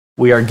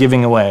we are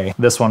giving away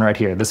this one right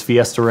here, this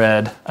Fiesta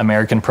Red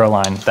American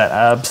Proline that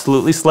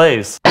absolutely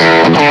slays.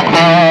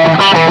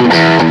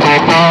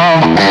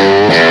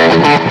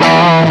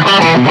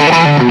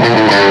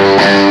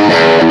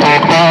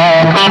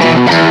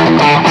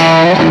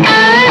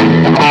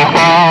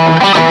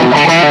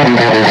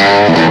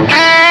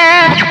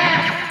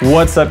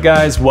 What's up,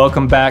 guys?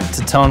 Welcome back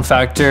to Tone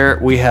Factor.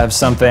 We have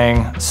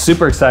something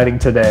super exciting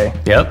today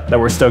that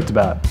we're stoked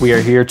about. We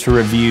are here to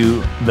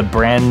review the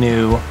brand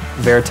new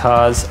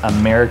Veritas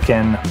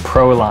American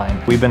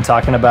Proline. We've been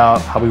talking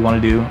about how we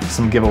want to do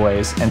some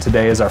giveaways, and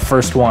today is our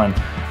first one.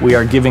 We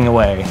are giving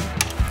away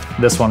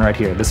this one right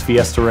here, this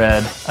Fiesta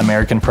Red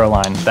American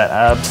Proline that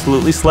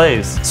absolutely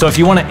slays. So if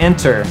you want to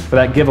enter for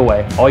that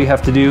giveaway, all you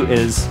have to do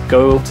is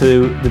go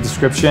to the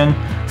description,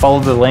 follow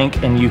the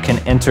link, and you can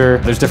enter.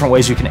 There's different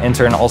ways you can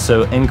enter and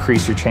also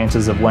increase your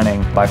chances of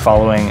winning by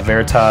following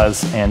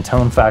Veritas and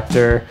Tone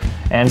Factor.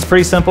 And it's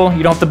pretty simple.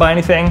 You don't have to buy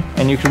anything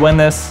and you can win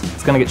this.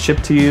 It's gonna get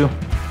shipped to you.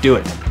 Do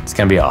it. It's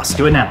gonna be awesome.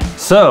 Do it now.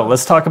 So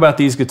let's talk about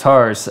these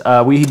guitars.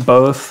 We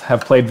both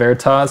have played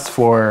Veritas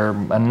for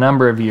a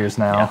number of years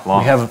now.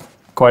 We have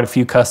quite a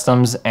few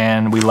customs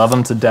and we love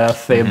them to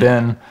death. They have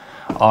been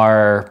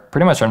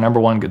pretty much our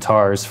 #1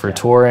 guitars for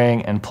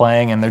touring and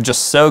playing, and they're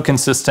just so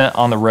consistent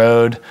on the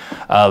road.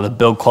 The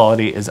build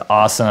quality is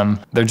awesome.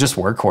 They're just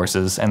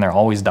workhorses and they're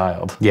always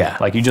dialed. Yeah.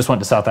 Like you just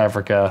went to South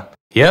Africa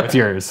with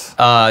yours.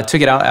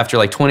 Took it out after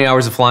like 20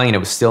 hours of flying and it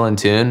was still in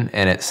tune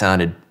and it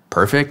sounded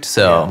perfect.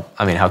 So,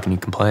 I mean, how can you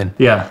complain?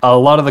 Yeah. A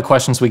lot of the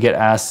questions we get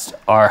asked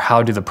are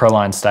how do the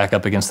Prolines stack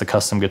up against the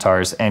custom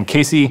guitars? And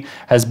Casey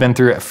has been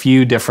through a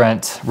few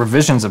different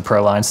revisions of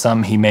Prolines.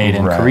 Some he made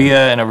in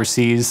Korea and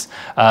overseas,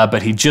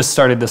 but he just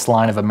started this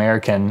line of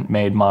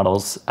American-made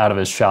models out of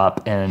his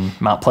shop in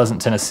Mount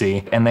Pleasant,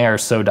 Tennessee, and they are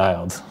so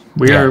dialed.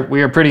 We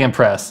are pretty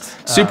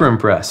impressed. Super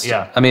impressed.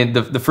 Yeah. I mean,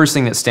 the first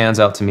thing that stands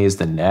out to me is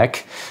the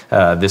neck.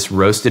 This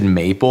roasted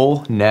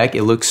maple neck,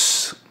 it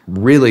looks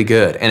really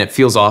good and it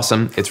feels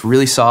awesome. It's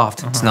really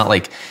soft. It's not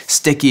like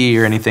sticky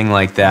or anything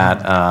like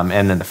that.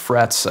 And then the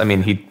frets, I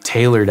mean, he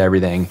tailored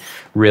everything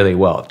really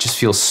well. It just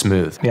feels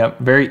smooth. Yep,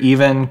 very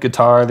even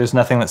guitar. There's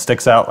nothing that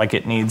sticks out like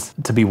it needs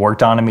to be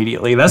worked on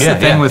immediately. That's the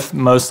thing with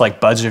most like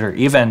budget or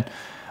even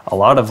a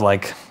lot of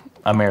like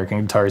American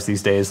guitars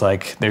these days.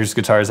 Like there's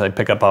guitars I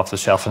pick up off the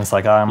shelf and it's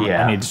like,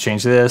 I need to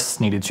change this,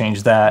 need to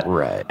change that.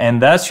 Right.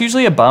 And that's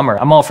usually a bummer.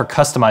 I'm all for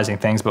customizing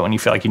things, but when you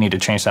feel like you need to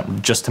change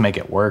something just to make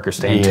it work or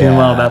stay in tune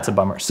well, that's a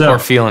bummer. So, or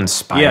feel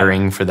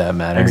inspiring for that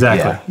matter.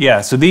 Exactly.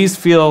 Yeah. So these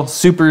feel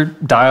super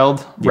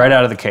dialed right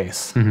out of the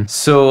case.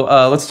 So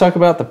let's talk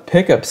about the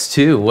pickups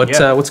too.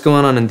 What's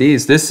going on in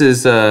these? This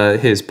is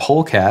his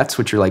polecats,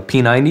 which are like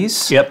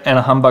P90s. Yep, and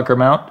a humbucker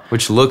mount.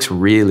 Which looks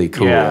really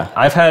cool. Yeah,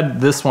 I've had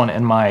this one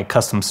in my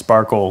custom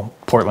Sparkle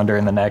Portlander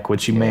in the neck,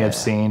 which you may have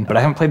seen, but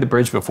I haven't played the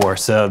bridge before,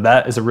 so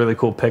that is a really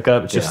cool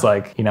pickup. It's just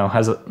like, you know,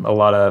 has a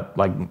lot of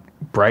like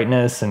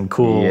brightness and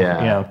cool, you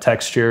know,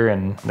 texture,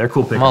 and they're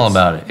cool pickups. I'm all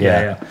about it.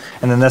 Yeah.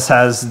 And then this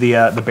has the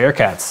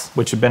Bearcats,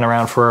 which have been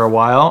around for a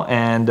while,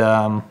 and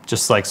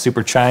just like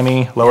super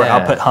chimey, lower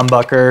output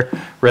humbucker,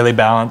 really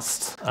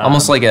balanced.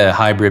 Almost like a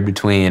hybrid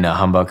between a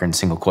humbucker and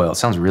single coil. It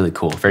sounds really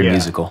cool, very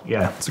musical.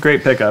 Yeah, it's a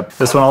great pickup.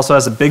 This one also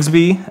has a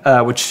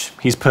Bigsby, which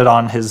he's put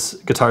on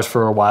his guitars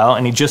for a while,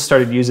 and he just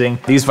started using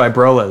these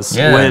Vibrolas,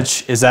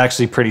 which is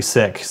actually pretty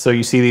sick. So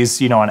you see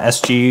these, you know, on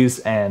SGs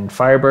and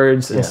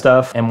Firebirds and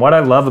stuff. And what I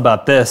love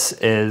about this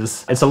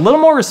is it's a little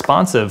more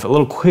responsive, a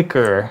little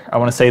quicker, I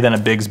want to say, than a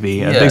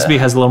Bigsby. A Bigsby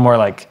has a little more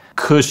like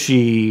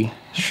cushy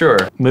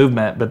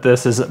movement, but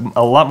this is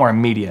a lot more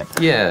immediate.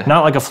 Yeah.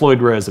 Not like a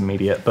Floyd Rose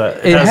immediate,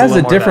 but it has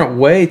a different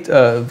way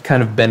of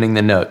kind of bending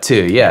the note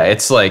too. Yeah,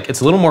 it's like,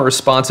 it's a little more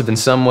responsive in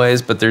some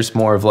ways, but there's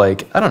more of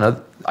like, I don't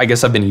know, I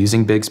guess I've been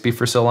using Bigsby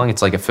for so long,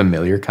 it's like a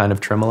familiar kind of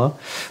tremolo.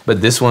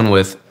 But this one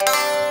with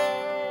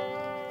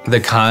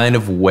the kind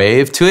of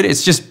wave to it,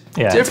 it's just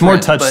it's more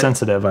touch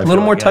sensitive. A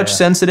little more touch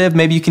sensitive.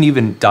 Maybe you can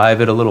even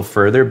dive it a little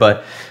further.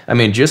 But I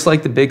mean, just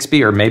like the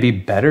Bigsby, or maybe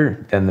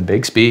better than the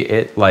Bigsby,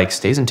 it like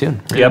stays in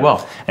tune really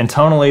well. And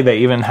tonally, they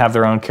even have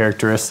their own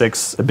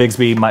characteristics. The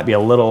Bigsby might be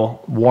a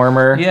little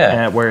warmer,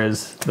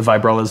 whereas the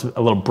Vibrola is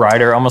a little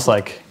brighter, almost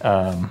like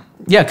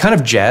yeah, kind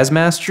of jazz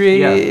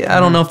mastery. I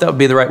don't know if that would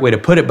be the right way to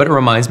put it, but it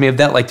reminds me of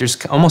that. Like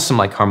there's almost some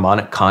like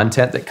harmonic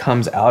content that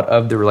comes out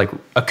of the like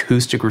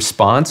acoustic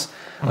response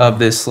of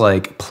this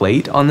like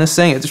plate on this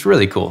thing. It's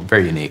really cool,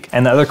 very unique.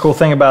 And the other cool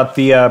thing about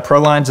the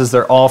Prolines is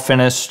they're all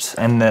finished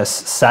in this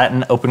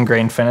satin open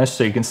grain finish,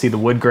 so you can see the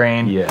wood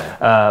grain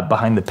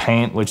behind the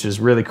paint, which is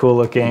really cool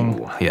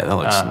looking. Ooh, yeah, that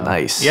looks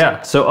nice.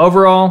 Yeah, so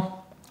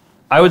overall,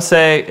 I would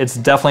say it's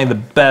definitely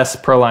the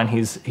best Proline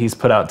he's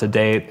put out to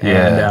date,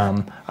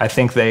 and I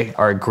think they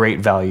are a great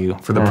value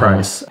for the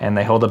price, and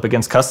they hold up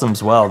against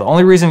customs well. The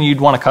only reason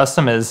you'd want a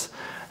custom is,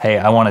 hey,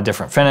 I want a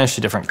different finish,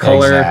 a different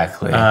color,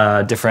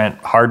 different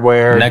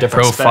hardware, neck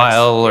different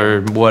profile,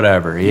 specs. or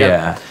whatever.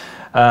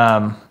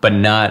 But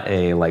not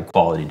a like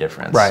quality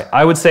difference. Right.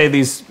 I would say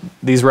these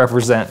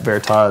represent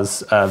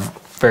Veritas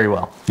very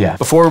well. Yeah.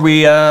 Before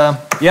we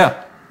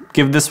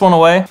give this one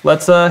away.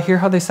 Let's hear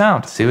how they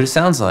sound. See what it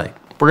sounds like.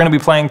 We're gonna be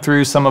playing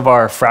through some of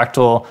our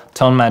fractal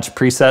tone match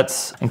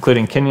presets,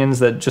 including Kenyon's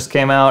that just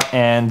came out,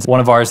 and one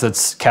of ours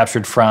that's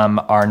captured from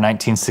our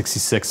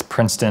 1966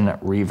 Princeton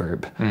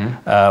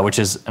Reverb, which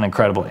is an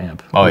incredible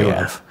amp. Oh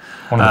yeah,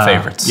 one of the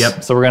favorites.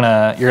 Yep, so you're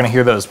gonna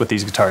hear those with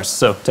these guitars,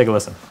 so take a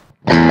listen.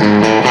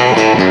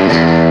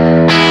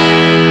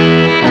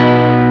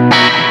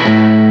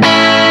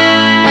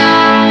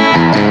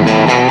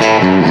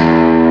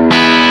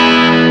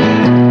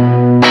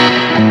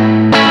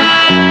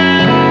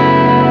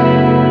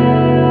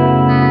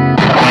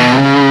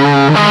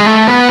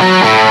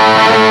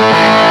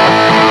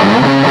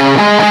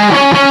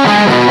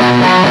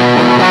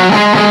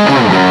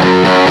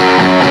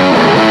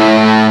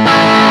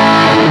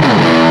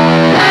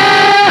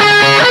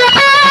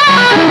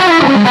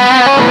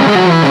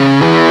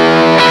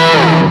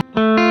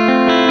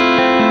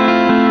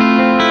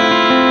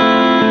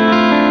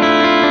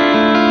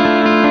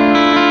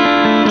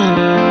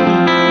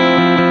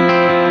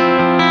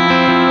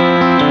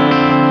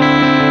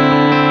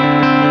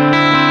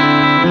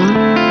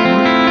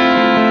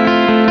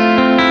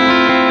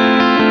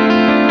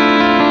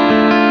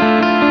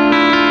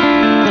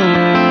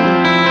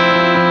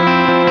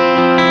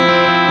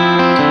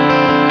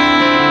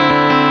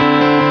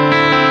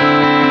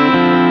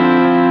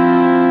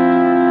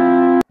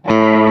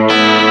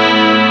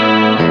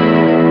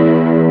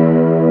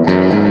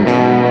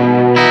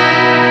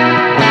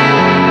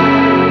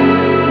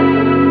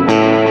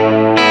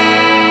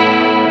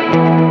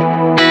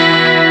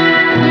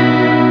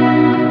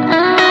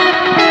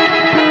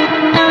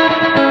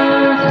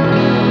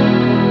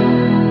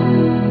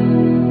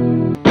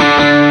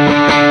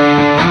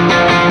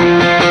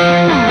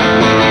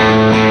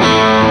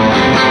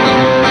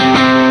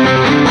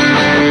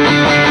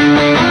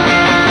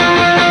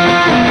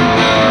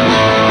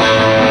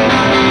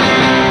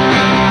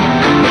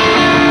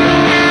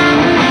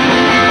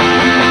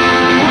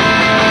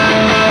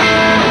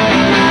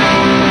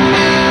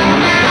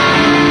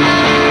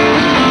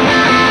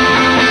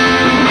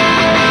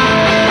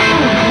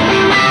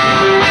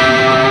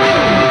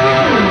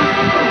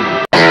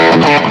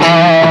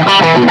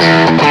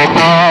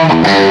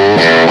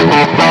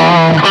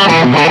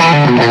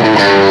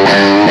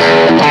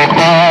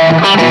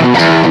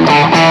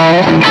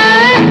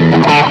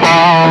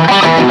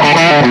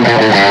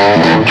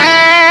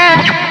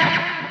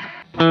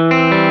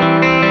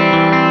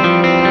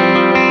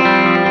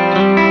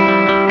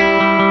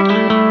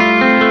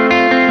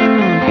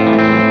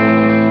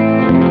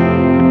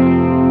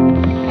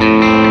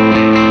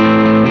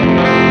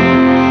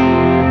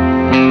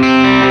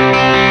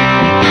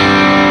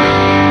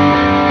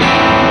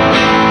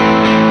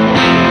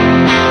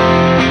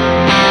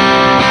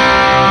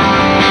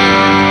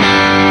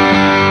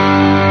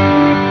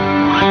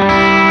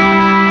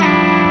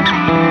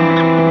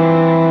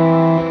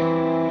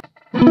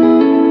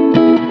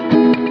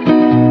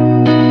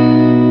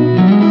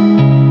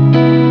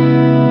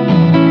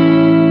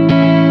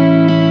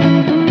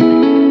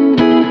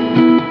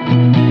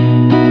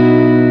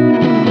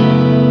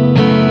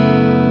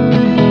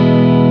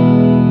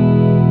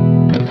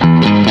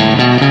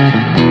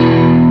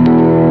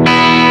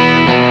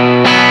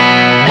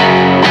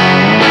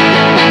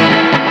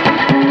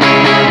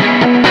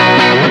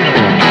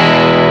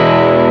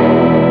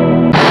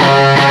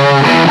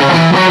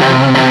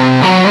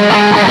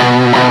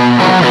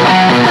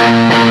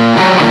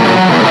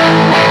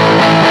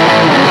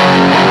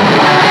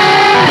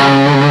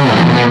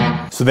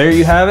 So there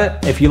you have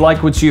it. If you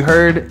like what you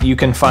heard, you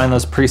can find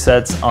those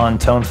presets on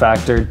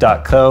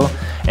tonefactor.co.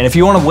 And if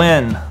you want to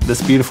win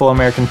this beautiful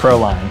American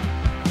Proline,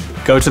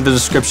 go to the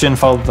description,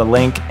 follow the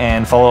link,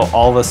 and follow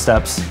all the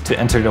steps to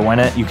enter to win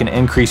it. You can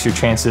increase your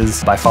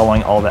chances by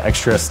following all the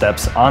extra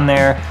steps on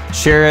there.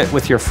 Share it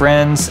with your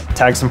friends,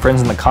 tag some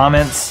friends in the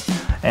comments,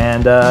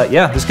 and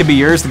yeah, this could be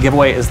yours. The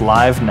giveaway is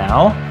live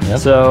now,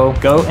 so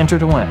go enter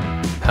to win.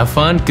 Have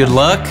fun, good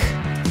luck,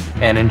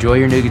 and enjoy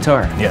your new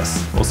guitar.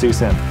 Yes, we'll see you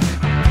soon.